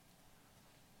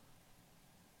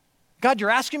 God, you're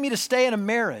asking me to stay in a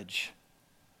marriage.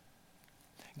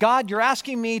 God, you're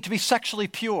asking me to be sexually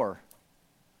pure.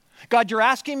 God, you're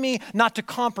asking me not to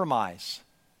compromise.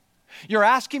 You're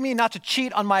asking me not to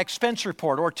cheat on my expense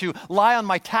report or to lie on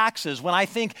my taxes when I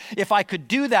think if I could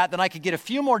do that, then I could get a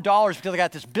few more dollars because I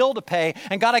got this bill to pay.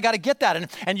 And God, I got to get that.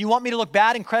 And you want me to look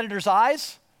bad in creditors'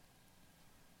 eyes?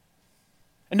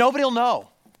 And nobody will know.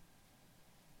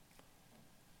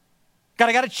 God,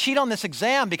 I got to cheat on this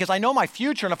exam because I know my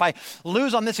future. And if I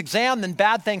lose on this exam, then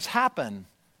bad things happen.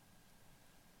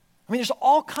 I mean, there's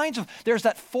all kinds of, there's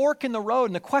that fork in the road.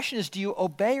 And the question is, do you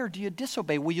obey or do you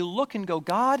disobey? Will you look and go,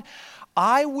 God,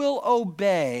 I will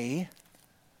obey.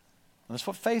 And that's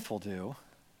what faith will do.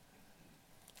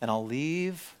 And I'll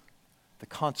leave the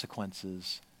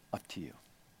consequences up to you.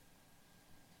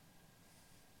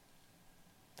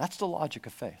 That's the logic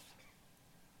of faith.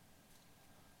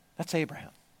 That's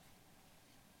Abraham.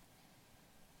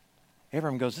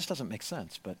 Abraham goes, this doesn't make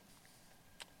sense, but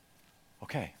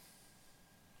okay.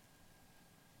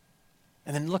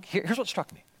 And then look, here's what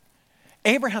struck me.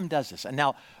 Abraham does this. And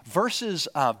now verses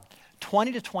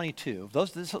 20 to 22,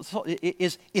 this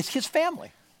is his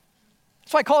family.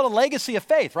 That's why I call it a legacy of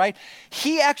faith, right?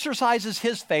 He exercises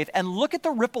his faith, and look at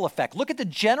the ripple effect. Look at the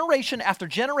generation after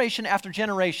generation after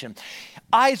generation.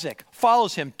 Isaac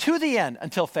follows him to the end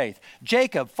until faith.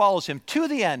 Jacob follows him to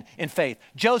the end in faith.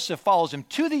 Joseph follows him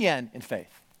to the end in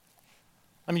faith.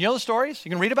 I mean, you know the stories? You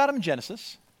can read about them in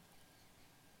Genesis.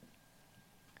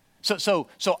 So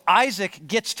Isaac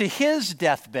gets to his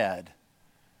deathbed,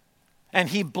 and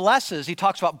he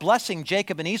talks about blessing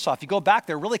Jacob and Esau. If you go back,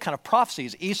 they're really kind of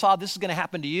prophecies. Esau, this is going to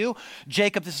happen to you.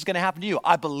 Jacob, this is going to happen to you.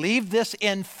 I believe this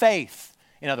in faith,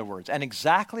 in other words. And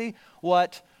exactly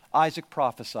what Isaac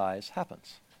prophesies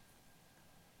happens.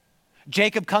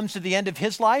 Jacob comes to the end of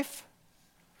his life.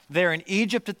 They're in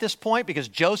Egypt at this point because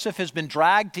Joseph has been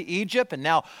dragged to Egypt, and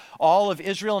now all of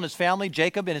Israel and his family,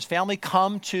 Jacob and his family,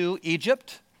 come to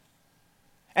Egypt.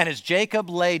 And as Jacob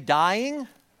lay dying,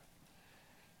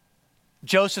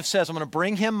 Joseph says, I'm going to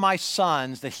bring him my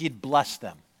sons that he'd bless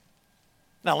them.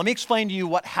 Now, let me explain to you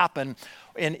what happened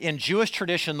in Jewish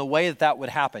tradition, the way that would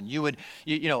happen.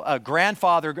 A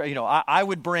grandfather, I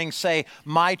would bring, say,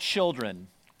 my children.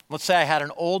 Let's say I had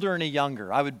an older and a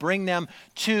younger. I would bring them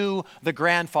to the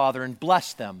grandfather and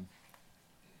bless them,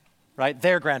 right?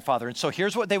 Their grandfather. And so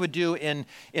here's what they would do in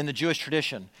the Jewish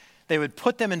tradition. They would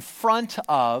put them in front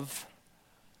of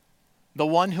the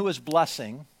one who was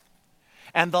blessing,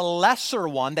 and the lesser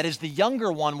one, that is the younger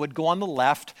one, would go on the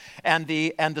left, and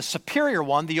the superior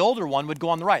one, the older one, would go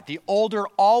on the right. The older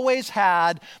always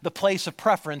had the place of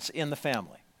preference in the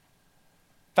family.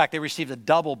 In fact, they received a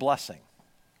double blessing.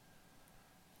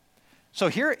 So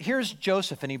here's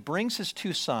Joseph, and he brings his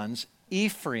two sons,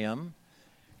 Ephraim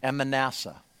and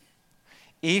Manasseh.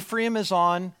 Ephraim is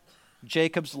on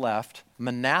Jacob's left.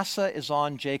 Manasseh is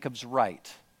on Jacob's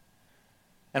right.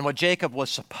 And what Jacob was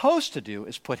supposed to do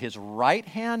is put his right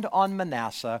hand on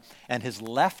Manasseh and his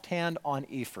left hand on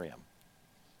Ephraim.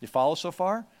 You follow so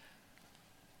far?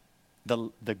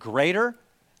 the greater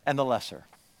and the lesser.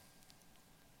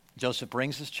 Joseph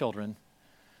brings his children.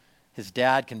 His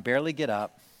dad can barely get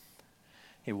up.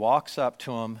 He walks up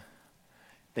to him.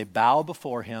 They bow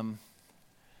before him.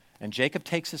 And Jacob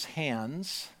takes his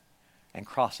hands and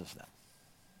crosses them.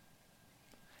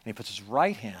 And he puts his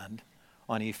right hand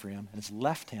on Ephraim and his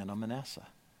left hand on Manasseh.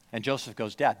 And Joseph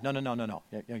goes, Dad, no.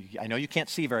 I know you can't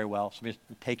see very well, so just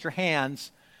take your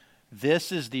hands.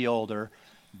 This is the older,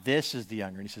 this is the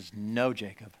younger. And he says, no,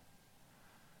 Jacob,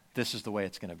 this is the way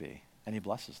it's going to be. And he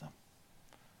blesses them.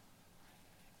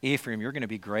 Ephraim, you're going to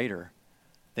be greater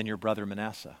than your brother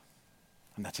Manasseh.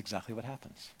 And that's exactly what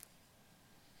happens.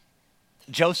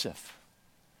 Joseph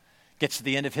gets to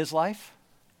the end of his life.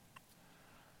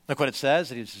 Look what it says,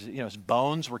 that his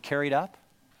bones were carried up.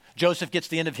 Joseph gets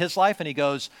to the end of his life and he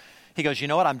goes, you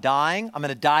know what, I'm dying. I'm going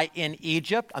to die in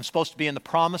Egypt. I'm supposed to be in the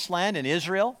promised land in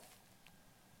Israel.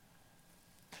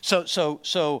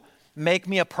 So make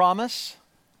me a promise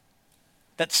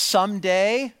that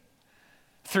someday,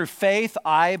 through faith,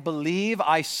 I believe,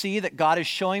 I see that God is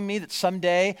showing me that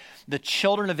someday the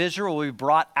children of Israel will be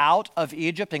brought out of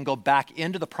Egypt and go back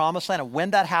into the promised land. And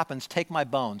when that happens, take my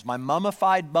bones, my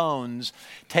mummified bones,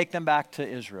 take them back to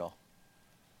Israel.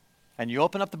 And you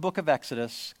open up the book of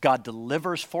Exodus, God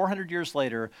delivers 400 years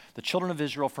later the children of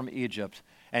Israel from Egypt,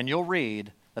 and you'll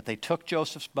read that they took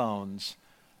Joseph's bones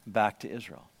back to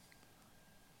Israel.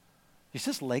 Is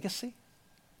this legacy?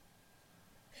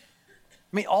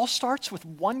 I mean, it all starts with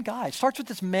one guy. It starts with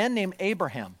this man named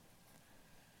Abraham.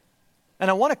 And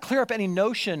I want to clear up any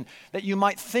notion that you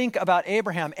might think about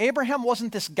Abraham. Abraham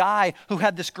wasn't this guy who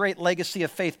had this great legacy of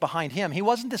faith behind him. He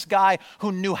wasn't this guy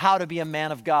who knew how to be a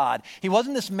man of God. He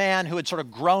wasn't this man who had sort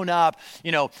of grown up,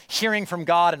 hearing from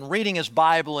God and reading his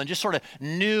Bible and just sort of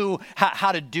knew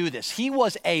how to do this. He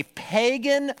was a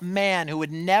pagan man who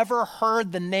had never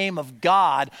heard the name of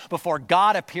God before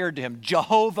God appeared to him,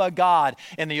 Jehovah God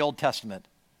in the Old Testament,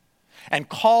 and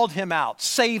called him out,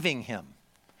 saving him,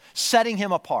 setting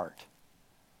him apart.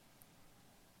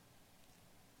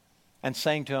 And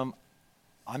saying to him,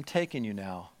 I'm taking you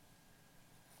now,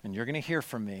 and you're going to hear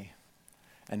from me,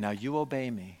 and now you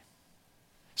obey me.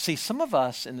 See, some of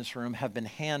us in this room have been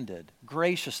handed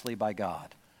graciously by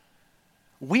God.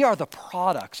 We are the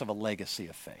products of a legacy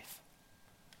of faith.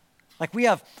 Like we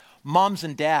have moms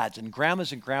and dads and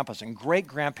grandmas and grandpas and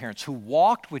great-grandparents who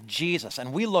walked with Jesus,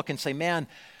 and we look and say, man,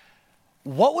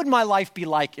 what would my life be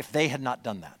like if they had not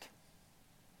done that?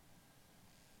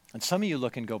 And some of you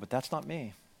look and go, but that's not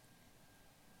me.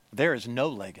 There is no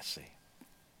legacy.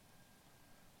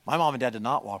 My mom and dad did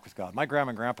not walk with God. My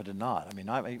grandma and grandpa did not.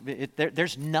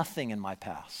 There's nothing in my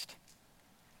past.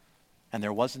 And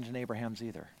there wasn't in Abraham's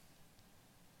either.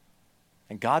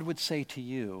 And God would say to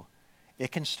you,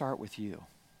 it can start with you.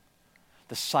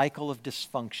 The cycle of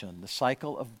dysfunction, the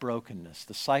cycle of brokenness,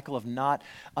 the cycle of not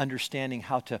understanding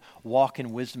how to walk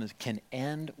in wisdom can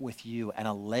end with you, and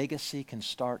a legacy can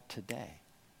start today.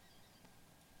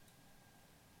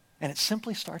 And it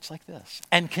simply starts like this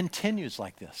and continues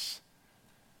like this.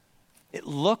 It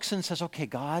looks and says, okay,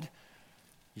 God,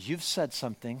 you've said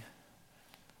something.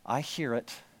 I hear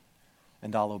it,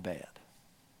 and I'll obey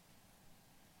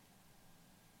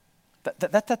it.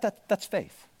 That's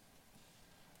faith.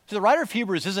 So the writer of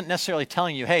Hebrews isn't necessarily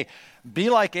telling you, hey, be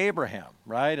like Abraham,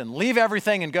 right? And leave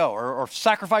everything and go, or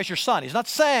sacrifice your son. He's not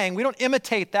saying, we don't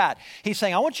imitate that. He's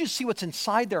saying, I want you to see what's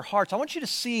inside their hearts. I want you to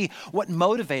see what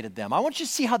motivated them. I want you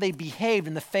to see how they behaved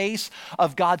in the face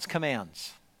of God's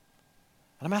commands.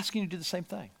 And I'm asking you to do the same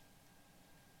thing.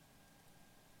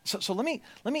 So let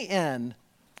me end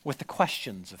with the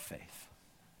questions of faith.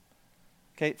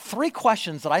 Okay, 3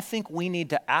 questions that I think we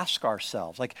need to ask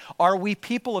ourselves. Like, are we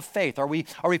people of faith? Are we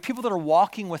people that are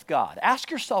walking with God? Ask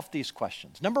yourself these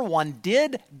questions. Number 1,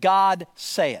 did God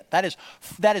say it? That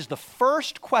is the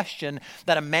first question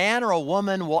that a man or a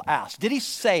woman will ask. Did he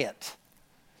say it?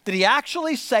 Did he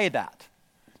actually say that?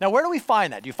 Now, where do we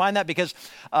find that? Do you find that because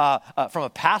from a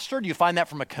pastor? Do you find that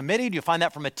from a committee? Do you find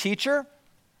that from a teacher?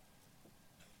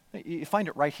 You find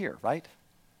it right here, right?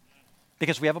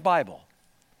 Because we have a Bible.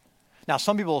 Now,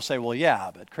 some people will say, well, yeah,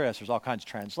 but Chris, there's all kinds of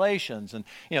translations, and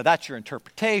that's your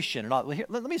interpretation. And all. Here,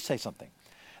 let me say something.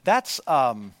 That's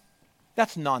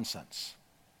nonsense.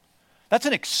 That's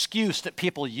an excuse that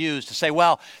people use to say,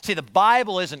 well, see, the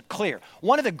Bible isn't clear.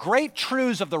 One of the great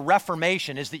truths of the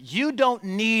Reformation is that you don't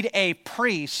need a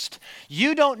priest,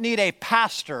 you don't need a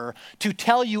pastor to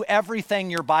tell you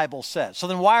everything your Bible says. So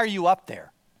then why are you up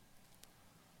there?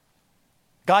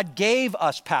 God gave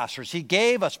us pastors. He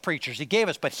gave us preachers. He gave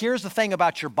us, but here's the thing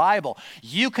about your Bible.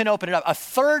 You can open it up. A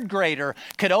third grader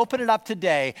could open it up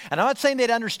today, and I'm not saying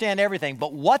they'd understand everything,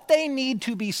 but what they need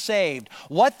to be saved,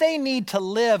 what they need to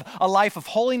live a life of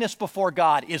holiness before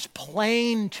God is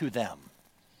plain to them.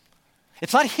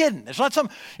 It's not hidden. There's not some,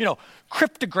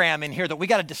 cryptogram in here that we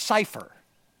got to decipher.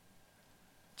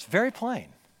 It's very plain.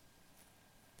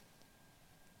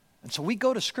 And so we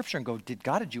go to Scripture and go,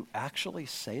 did you actually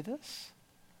say this?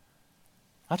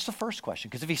 That's the first question.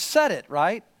 Because if he said it,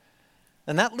 right,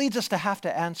 then that leads us to have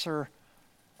to answer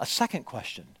a second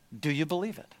question. Do you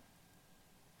believe it?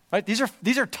 Right?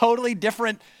 These are totally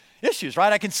different issues,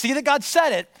 right? I can see that God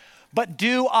said it, but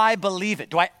do I believe it?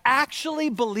 Do I actually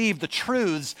believe the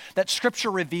truths that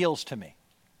Scripture reveals to me?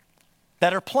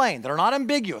 That are plain, that are not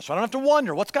ambiguous. So I don't have to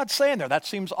wonder, what's God saying there? That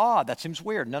seems odd. That seems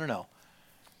weird. No.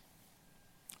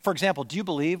 For example, do you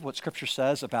believe what Scripture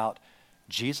says about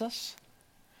Jesus?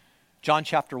 John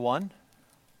chapter 1.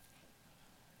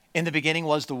 In the beginning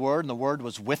was the Word, and the Word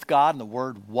was with God, and the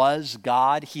Word was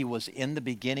God. He was in the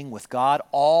beginning with God.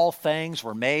 All things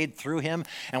were made through him,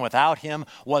 and without him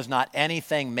was not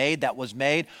anything made that was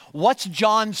made. What's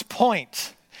John's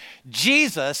point?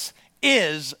 Jesus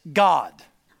is God.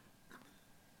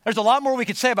 There's a lot more we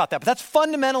could say about that, but that's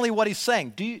fundamentally what he's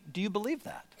saying. Do you believe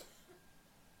that?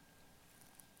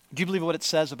 Do you believe what it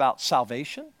says about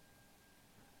salvation?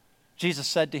 Jesus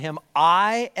said to him,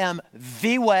 I am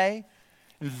the way,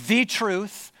 the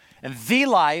truth, and the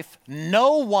life.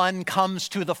 No one comes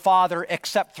to the Father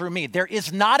except through me. There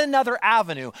is not another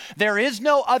avenue. There is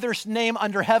no other name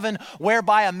under heaven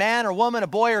whereby a man or woman, a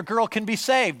boy or girl can be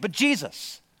saved but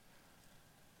Jesus.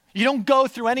 You don't go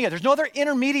through any other. There's no other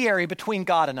intermediary between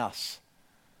God and us.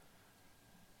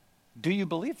 Do you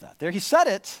believe that? There, he said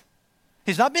it.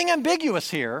 He's not being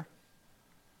ambiguous here.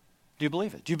 Do you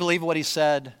believe it? Do you believe what he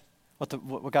said,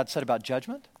 what God said about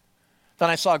judgment? Then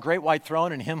I saw a great white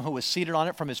throne and him who was seated on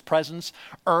it. From his presence,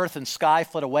 earth and sky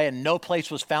fled away, and no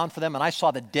place was found for them. And I saw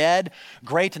the dead,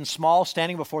 great and small,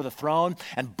 standing before the throne,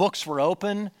 and books were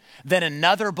open. Then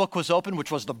another book was opened, which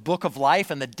was the book of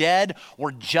life, and the dead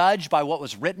were judged by what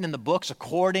was written in the books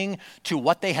according to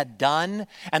what they had done.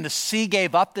 And the sea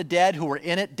gave up the dead who were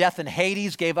in it. Death and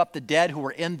Hades gave up the dead who were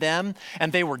in them,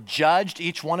 and they were judged,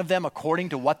 each one of them according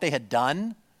to what they had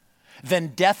done. Then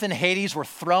death and Hades were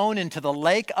thrown into the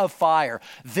lake of fire.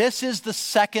 This is the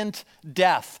second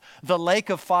death, the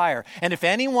lake of fire. And if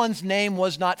anyone's name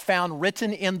was not found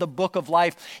written in the book of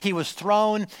life, he was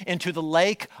thrown into the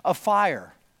lake of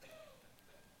fire.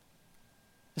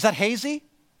 Is that hazy?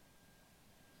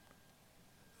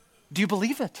 Do you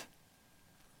believe it?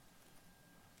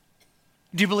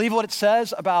 Do you believe what it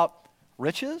says about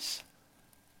riches?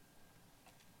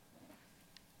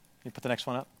 Can you put the next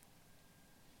one up?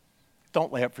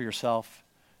 Don't lay up for yourself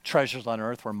treasures on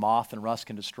earth where moth and rust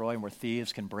can destroy and where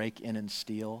thieves can break in and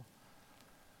steal.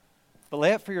 But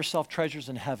lay up for yourself treasures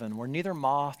in heaven where neither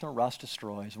moth nor rust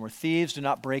destroys and where thieves do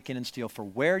not break in and steal. For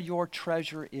where your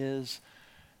treasure is,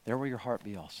 there will your heart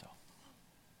be also.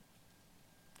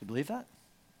 Do you believe that?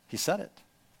 He said it.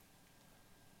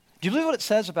 Do you believe what it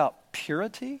says about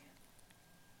purity?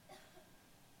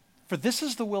 For this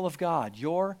is the will of God,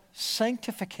 your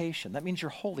sanctification. That means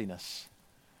your holiness.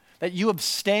 That you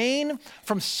abstain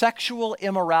from sexual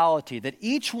immorality, that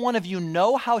each one of you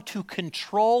know how to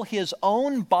control his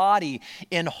own body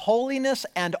in holiness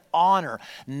and honor,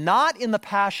 not in the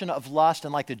passion of lust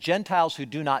and like the Gentiles who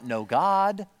do not know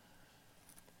God,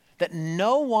 that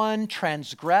no one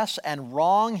transgress and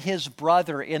wrong his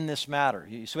brother in this matter.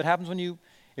 You see what happens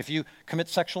if you commit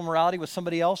sexual immorality with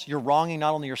somebody else? You're wronging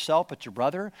not only yourself, but your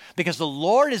brother. Because the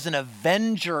Lord is an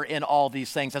avenger in all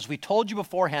these things, as we told you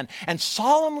beforehand, and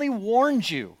solemnly warned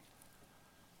you.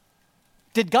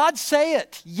 Did God say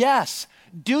it? Yes.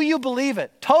 Do you believe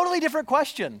it? Totally different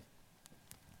question.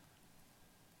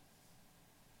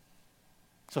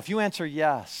 So if you answer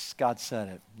yes, God said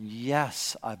it.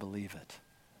 Yes, I believe it.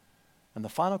 And the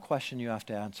final question you have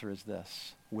to answer is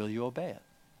this: will you obey it?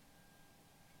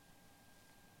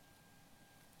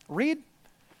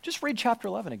 Just read chapter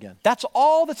 11 again. That's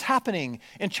all that's happening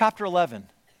in chapter 11.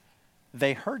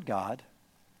 They heard God,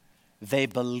 they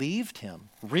believed him,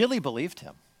 really believed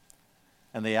him,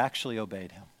 and they actually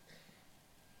obeyed him.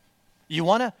 You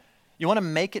want to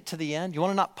make it to the end? You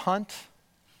want to not punt?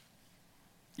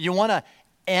 You want to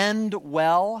end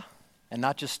well and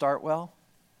not just start well?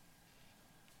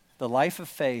 The life of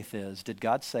faith is, did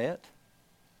God say it?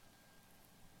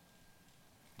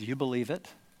 Do you believe it?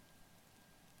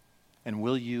 And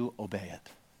will you obey it?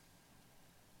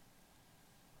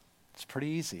 It's pretty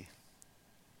easy.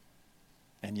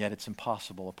 And yet it's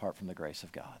impossible apart from the grace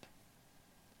of God.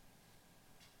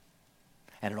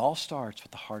 And it all starts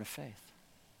with the heart of faith.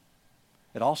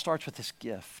 It all starts with this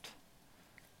gift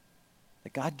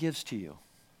that God gives to you.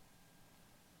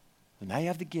 And now you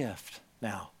have the gift.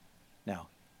 Now,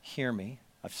 hear me.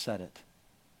 I've said it.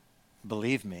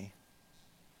 Believe me.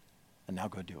 And now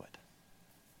go do it.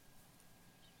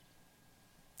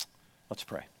 Let's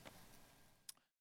pray.